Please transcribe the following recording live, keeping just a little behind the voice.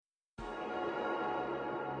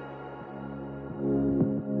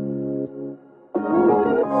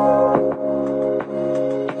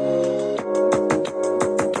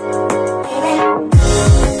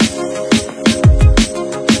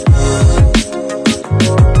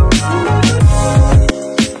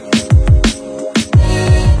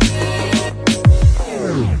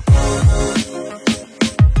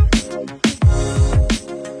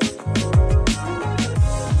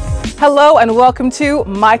Hello and welcome to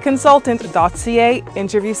MyConsultant.ca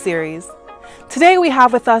Interview Series. Today we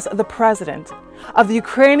have with us the President of the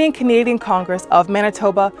Ukrainian-Canadian Congress of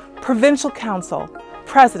Manitoba Provincial Council,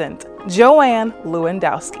 President Joanne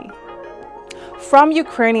Lewandoski. From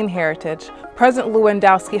Ukrainian heritage, President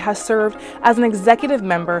Lewandoski has served as an executive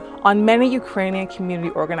member on many Ukrainian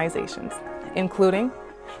community organizations, including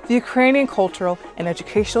the Ukrainian Cultural and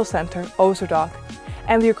Educational Center, Ozerdoc,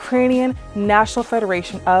 and the Ukrainian National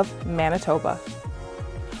Federation of Manitoba.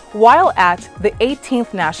 While at the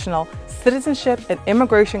 18th National Citizenship and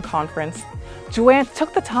Immigration Conference, Joanne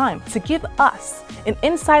took the time to give us an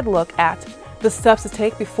inside look at the steps to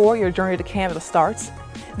take before your journey to Canada starts,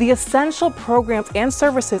 the essential programs and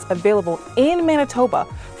services available in Manitoba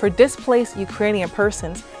for displaced Ukrainian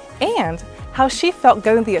persons, and how she felt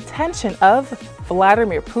getting the attention of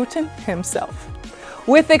Vladimir Putin himself.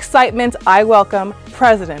 With excitement, I welcome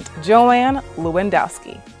President Joanne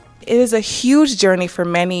Lewandoski. It is a huge journey for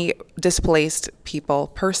many displaced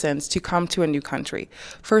persons to come to a new country.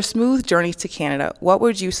 For a smooth journey to Canada, what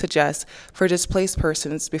would you suggest for displaced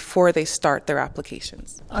persons before they start their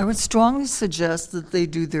applications? I would strongly suggest that they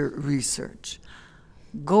do their research.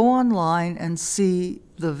 Go online and see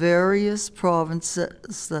the various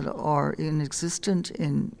provinces that are in existence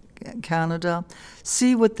in Canada.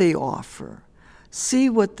 See what they offer. See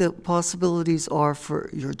what the possibilities are for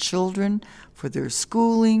your children, for their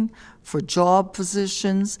schooling, for job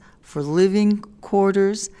positions, for living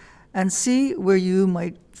quarters, and see where you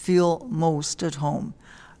might feel most at home.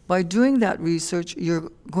 By doing that research,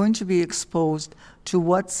 you're going to be exposed to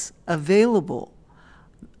what's available.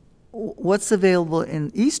 What's available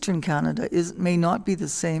in Eastern Canada may not be the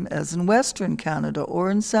same as in Western Canada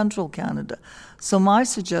or in Central Canada. So my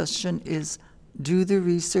suggestion is do the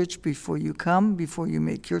research before you come, before you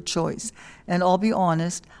make your choice. And I'll be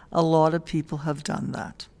honest, a lot of people have done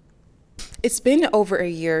that. It's been over a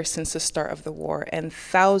year since the start of the war, and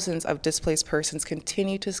thousands of displaced persons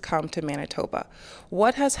continue to come to Manitoba.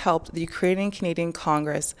 What has helped the Ukrainian-Canadian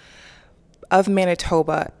Congress of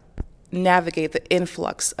Manitoba navigate the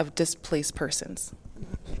influx of displaced persons?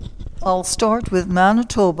 I'll start with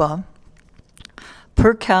Manitoba.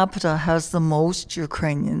 Per capita has the most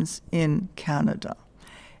Ukrainians in Canada.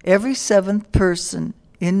 Every seventh person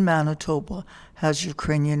in Manitoba has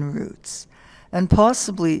Ukrainian roots. And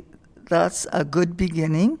possibly that's a good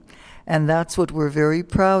beginning, and that's what we're very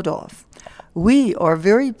proud of. We are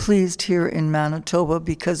very pleased here in Manitoba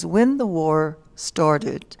because when the war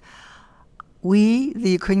started, we,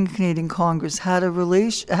 the Ukrainian-Canadian Congress,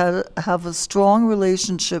 have a strong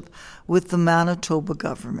relationship with the Manitoba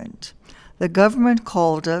government. The government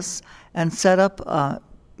called us and set up a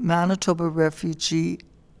Manitoba Refugee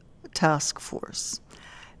Task Force.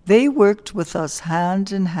 They worked with us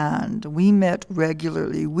hand in hand. We met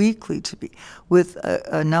regularly, weekly, with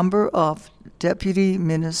a number of deputy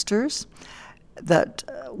ministers that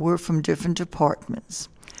were from different departments.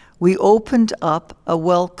 We opened up a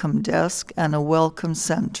welcome desk and a welcome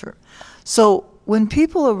center. So when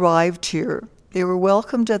people arrived here, they were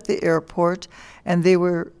welcomed at the airport and they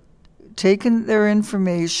were taken their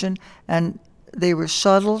information and they were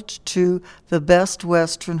shuttled to the Best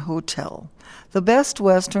Western Hotel. The Best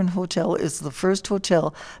Western Hotel is the first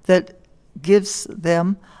hotel that gives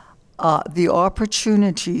them the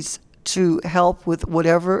opportunities to help with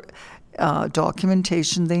whatever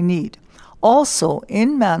documentation they need. Also,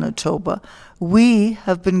 in Manitoba, we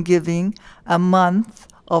have been giving a month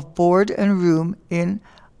of board and room in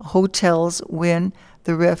hotels when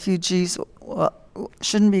the refugees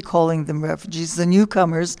shouldn't be calling them refugees, the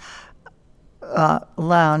newcomers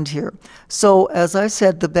land here. So, as I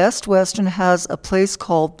said, the Best Western has a place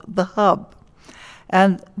called The Hub.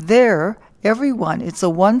 And there, it's a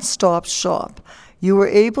one-stop shop. You were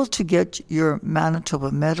able to get your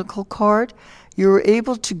Manitoba medical card. You were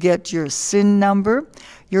able to get your SIN number.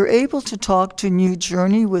 You're able to talk to New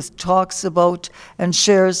Journey, which talks about and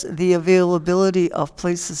shares the availability of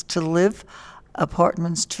places to live,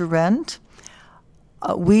 apartments to rent.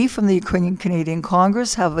 We from the Ukrainian-Canadian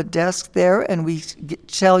Congress have a desk there, and we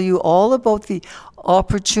tell you all about the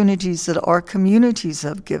opportunities that our communities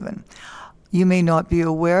have given. You may not be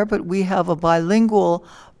aware, but we have a bilingual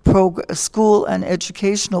school and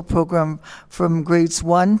educational program from grades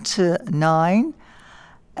 1 to 9,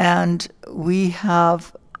 and we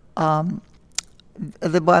have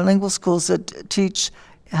the bilingual schools that teach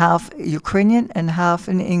half Ukrainian and half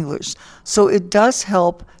in English. So it does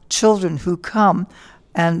help children who come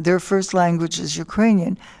and their first language is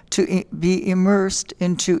Ukrainian to be immersed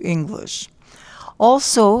into English.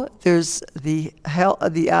 Also, there's the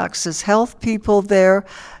Access Health people there,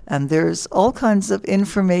 and there's all kinds of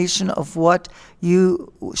information of what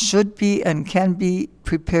you should be and can be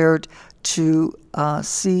prepared to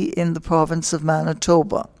see in the province of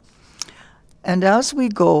Manitoba. And as we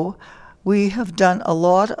go, we have done a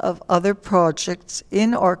lot of other projects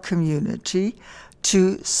in our community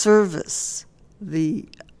to service the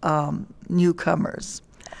newcomers.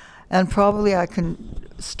 And probably I can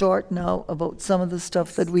start now about some of the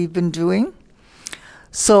stuff that we've been doing.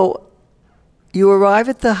 So you arrive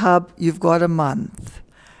at the hub, you've got a month.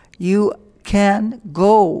 You can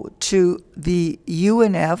go to the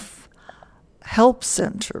UNF Help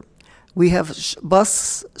Center. We have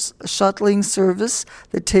bus shuttling service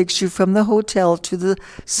that takes you from the hotel to the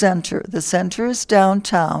center. The center is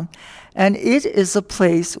downtown, and it is a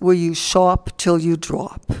place where you shop till you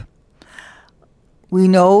drop. We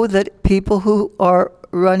know that people who are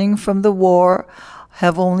running from the war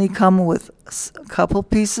have only come with a couple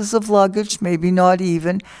pieces of luggage, maybe not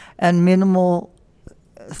even, and minimal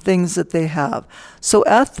things that they have. So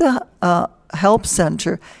at the Help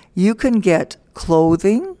Center, you can get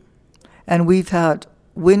clothing, and we've had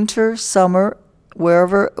winter, summer,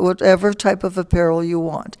 whatever type of apparel you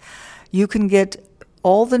want. You can get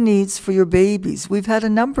all the needs for your babies. We've had a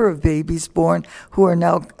number of babies born who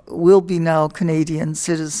will be now Canadian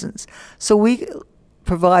citizens. So we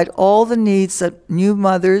provide all the needs that new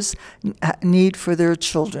mothers need for their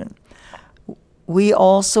children. We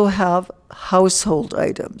also have household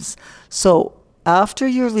items. So after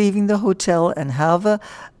you're leaving the hotel and have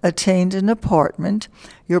attained an apartment,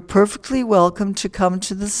 you're perfectly welcome to come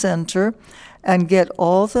to the center and get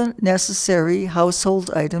all the necessary household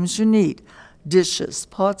items you need. Dishes,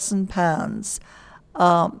 pots and pans,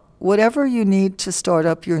 whatever you need to start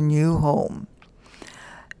up your new home.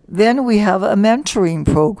 Then we have a mentoring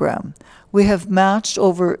program. We have matched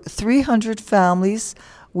over 300 families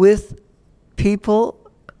with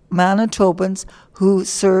people, Manitobans, who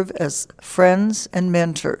serve as friends and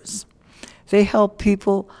mentors. They help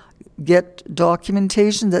people get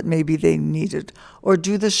documentation that maybe they needed, or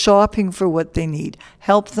do the shopping for what they need,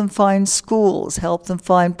 help them find schools, help them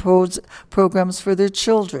find programs for their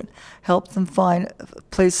children, help them find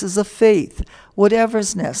places of faith,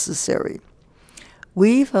 whatever's necessary.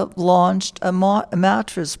 We've launched a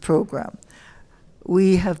mattress program.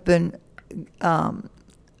 We have been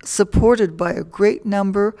supported by a great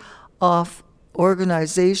number of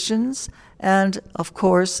organizations and, of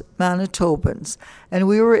course, Manitobans. And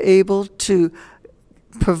we were able to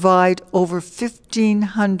provide over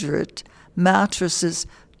 1,500 mattresses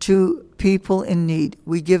to people in need.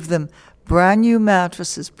 We give them brand new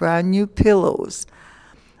mattresses, brand new pillows.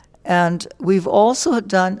 And we've also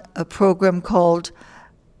done a program called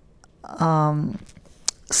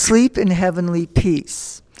Sleep in Heavenly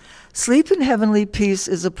Peace. Sleep in Heavenly Peace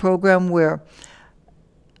is a program where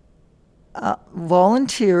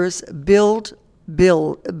volunteers build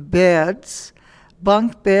beds,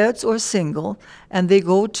 bunk beds or single, and they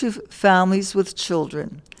go to families with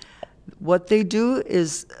children. What they do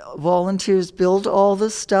is volunteers build all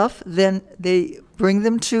this stuff, then they bring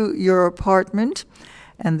them to your apartment,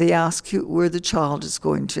 and they ask you where the child is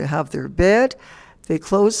going to have their bed. They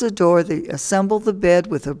close the door, they assemble the bed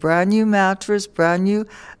with a brand new mattress, brand new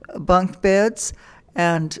bunk beds,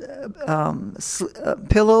 and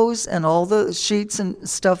pillows and all the sheets and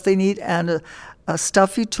stuff they need, and a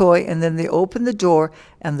stuffy toy, and then they open the door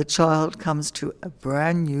and the child comes to a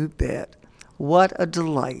brand new bed. What a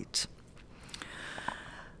delight.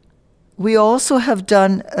 We also have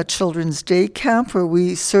done a children's day camp where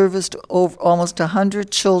we serviced almost 100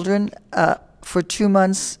 children for 2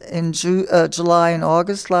 months in July and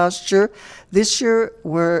August last year. This year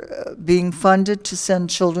we're being funded to send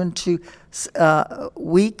children to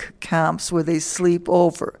week camps where they sleep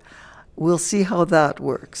over. We'll see how that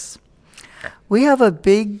works. We have a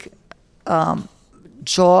big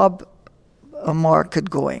job market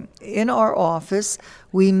going. In our office,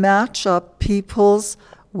 we match up people's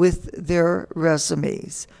with their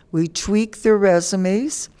resumes. We tweak their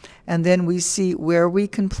resumes, and then we see where we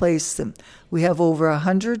can place them. We have over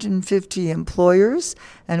 150 employers,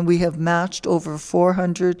 and we have matched over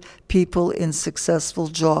 400 people in successful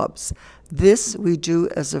jobs. This we do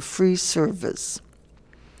as a free service.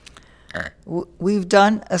 We've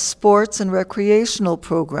done a sports and recreational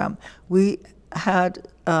program. We had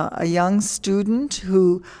a young student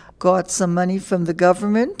who got some money from the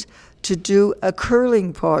government to do a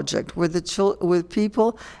curling project where where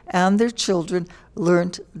people and their children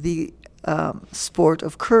learned the sport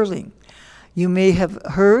of curling. You may have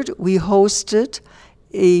heard we hosted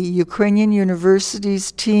a Ukrainian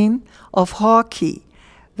university's team of hockey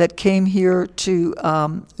that came here to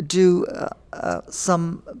do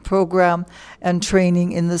some program and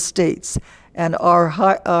training in the States. And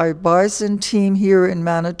our Bison team here in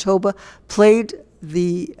Manitoba played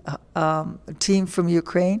the team from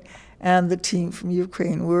Ukraine, and the team from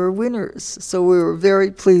Ukraine were winners. So we were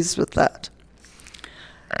very pleased with that.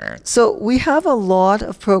 So we have a lot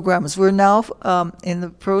of programs. We're now in the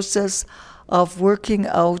process of working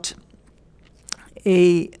out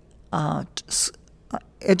a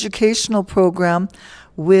educational program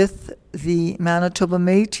with the Manitoba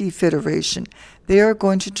Métis Federation. They are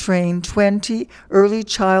going to train 20 early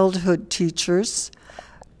childhood teachers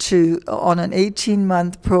on an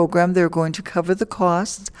 18-month program. They're going to cover the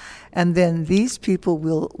costs, and then these people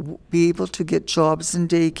will be able to get jobs in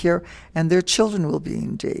daycare, and their children will be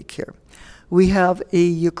in daycare. We have a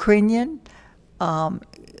Ukrainian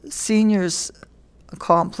seniors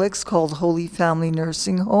complex called Holy Family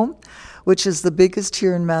Nursing Home, which is the biggest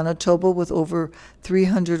here in Manitoba with over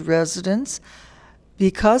 300 residents.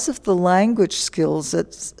 Because of the language skills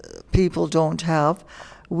that people don't have,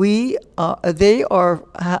 they are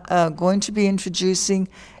going to be introducing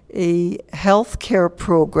a healthcare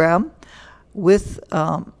program with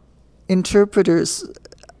interpreters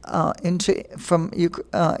from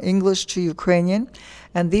English to Ukrainian,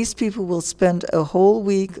 and these people will spend a whole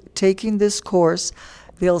week taking this course.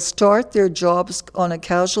 They'll start their jobs on a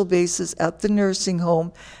casual basis at the nursing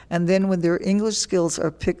home, and then when their English skills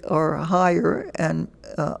are higher and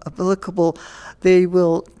applicable, they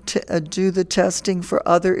will do the testing for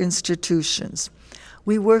other institutions.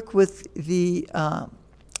 We work with the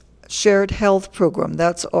Shared Health Program.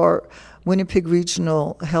 That's our Winnipeg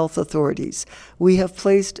Regional Health Authorities. We have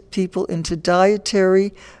placed people into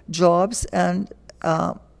dietary jobs and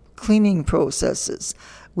cleaning processes.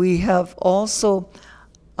 We have also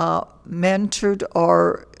mentored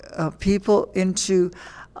our people into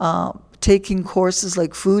taking courses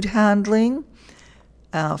like food handling,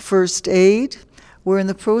 first aid. We're in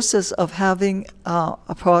the process of having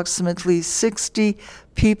approximately 60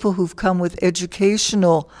 people who've come with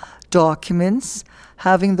educational documents,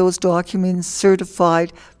 having those documents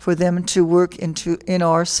certified for them to work in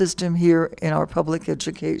our system here in our public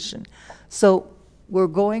education. So we're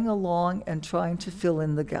going along and trying to fill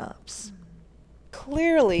in the gaps.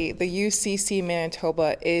 Clearly, the UCC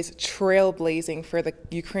Manitoba is trailblazing for the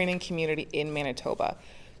Ukrainian community in Manitoba.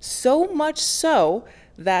 So much so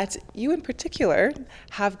that you in particular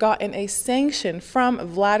have gotten a sanction from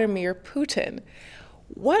Vladimir Putin.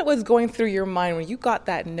 What was going through your mind when you got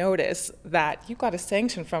that notice that you got a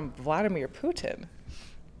sanction from Vladimir Putin?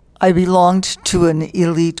 I belonged to an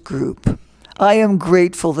elite group. I am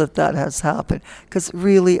grateful that that has happened, because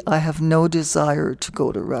really I have no desire to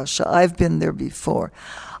go to Russia. I've been there before.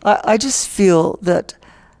 I just feel that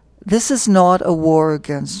this is not a war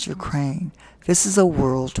against Ukraine. This is a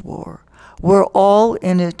world war. We're all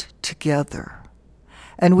in it together.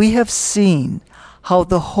 And we have seen how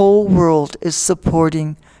the whole world is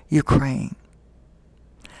supporting Ukraine.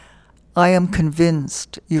 I am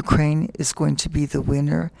convinced Ukraine is going to be the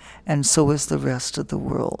winner, and so is the rest of the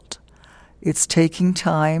world. It's taking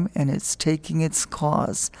time, and it's taking its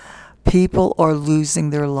cause. People are losing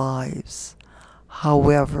their lives.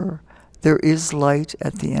 However, there is light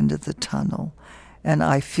at the end of the tunnel. And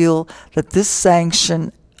I feel that this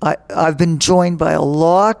sanction, I've been joined by a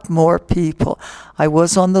lot more people. I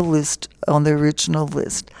was on the list, on the original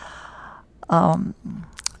list.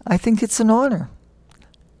 I think it's an honor.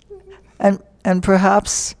 And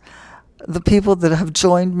perhaps the people that have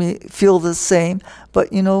joined me feel the same, but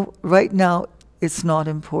right now it's not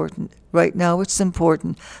important. Right now it's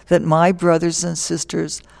important that my brothers and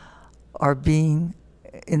sisters are being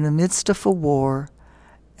in the midst of a war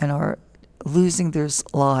and are losing their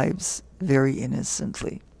lives very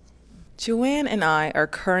innocently. Joanne and I are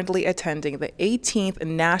currently attending the 18th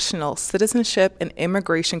National Citizenship and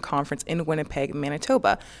Immigration Conference in Winnipeg,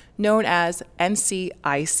 Manitoba, known as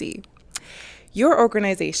NCIC. Your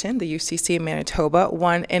organization, the UCC Manitoba,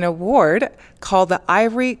 won an award called the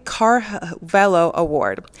Ivory Carvello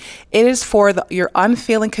Award. It is for your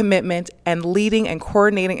unfailing commitment and leading and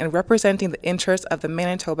coordinating and representing the interests of the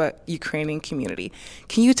Manitoba Ukrainian community.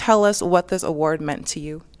 Can you tell us what this award meant to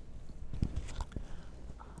you?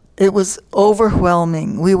 It was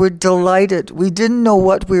overwhelming. We were delighted. We didn't know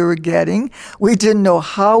what we were getting. We didn't know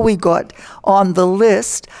how we got on the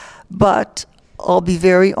list, but I'll be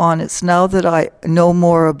very honest, now that I know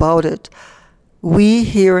more about it, we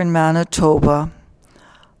here in Manitoba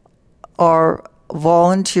are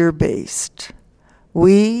volunteer-based.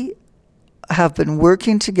 We have been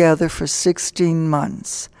working together for 16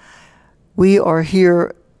 months. We are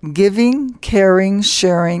here giving, caring,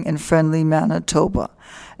 sharing in friendly Manitoba.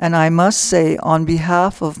 And I must say, on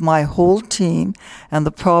behalf of my whole team and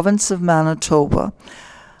the province of Manitoba,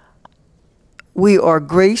 we are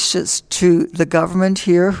gracious to the government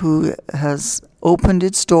here who has opened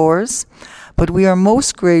its doors, but we are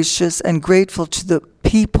most gracious and grateful to the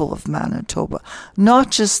people of Manitoba, not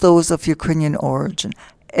just those of Ukrainian origin,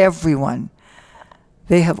 everyone.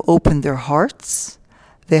 They have opened their hearts,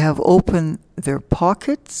 they have opened their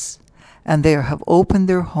pockets, and they have opened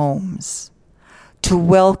their homes to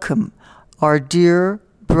welcome our dear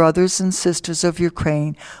brothers and sisters of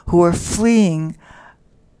Ukraine who are fleeing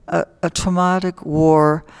a traumatic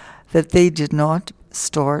war that they did not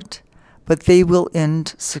start, but they will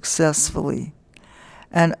end successfully.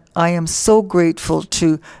 And I am so grateful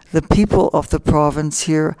to the people of the province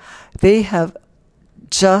here. They have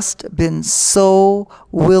just been so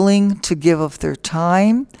willing to give of their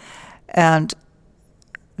time, and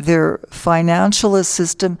their financial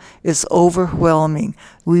assistance is overwhelming.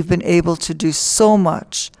 We've been able to do so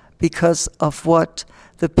much because of what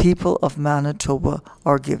the people of Manitoba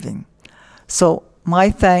are giving. So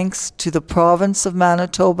my thanks to the province of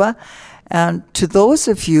Manitoba, and to those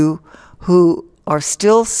of you who are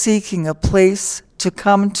still seeking a place to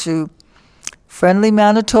come to. Friendly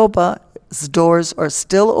Manitoba's doors are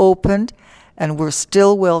still opened, and we're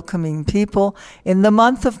still welcoming people. In the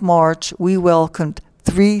month of March, we welcomed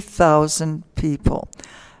 3,000 people.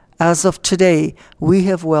 As of today, we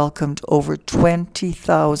have welcomed over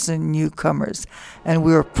 20,000 newcomers, and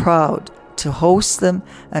we are proud to host them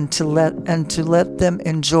and to let them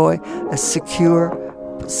enjoy a secure,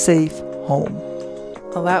 safe home.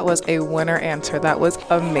 Well, that was a winner answer. That was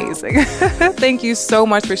amazing. Thank you so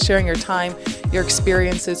much for sharing your time, your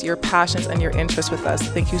experiences, your passions, and your interests with us.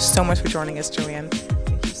 Thank you so much for joining us, Joanne.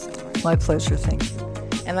 Thank you so much. My pleasure. Thank you.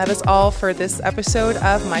 And that is all for this episode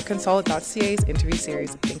of MyConsultant.ca's interview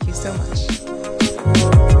series. Thank you so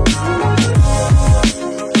much.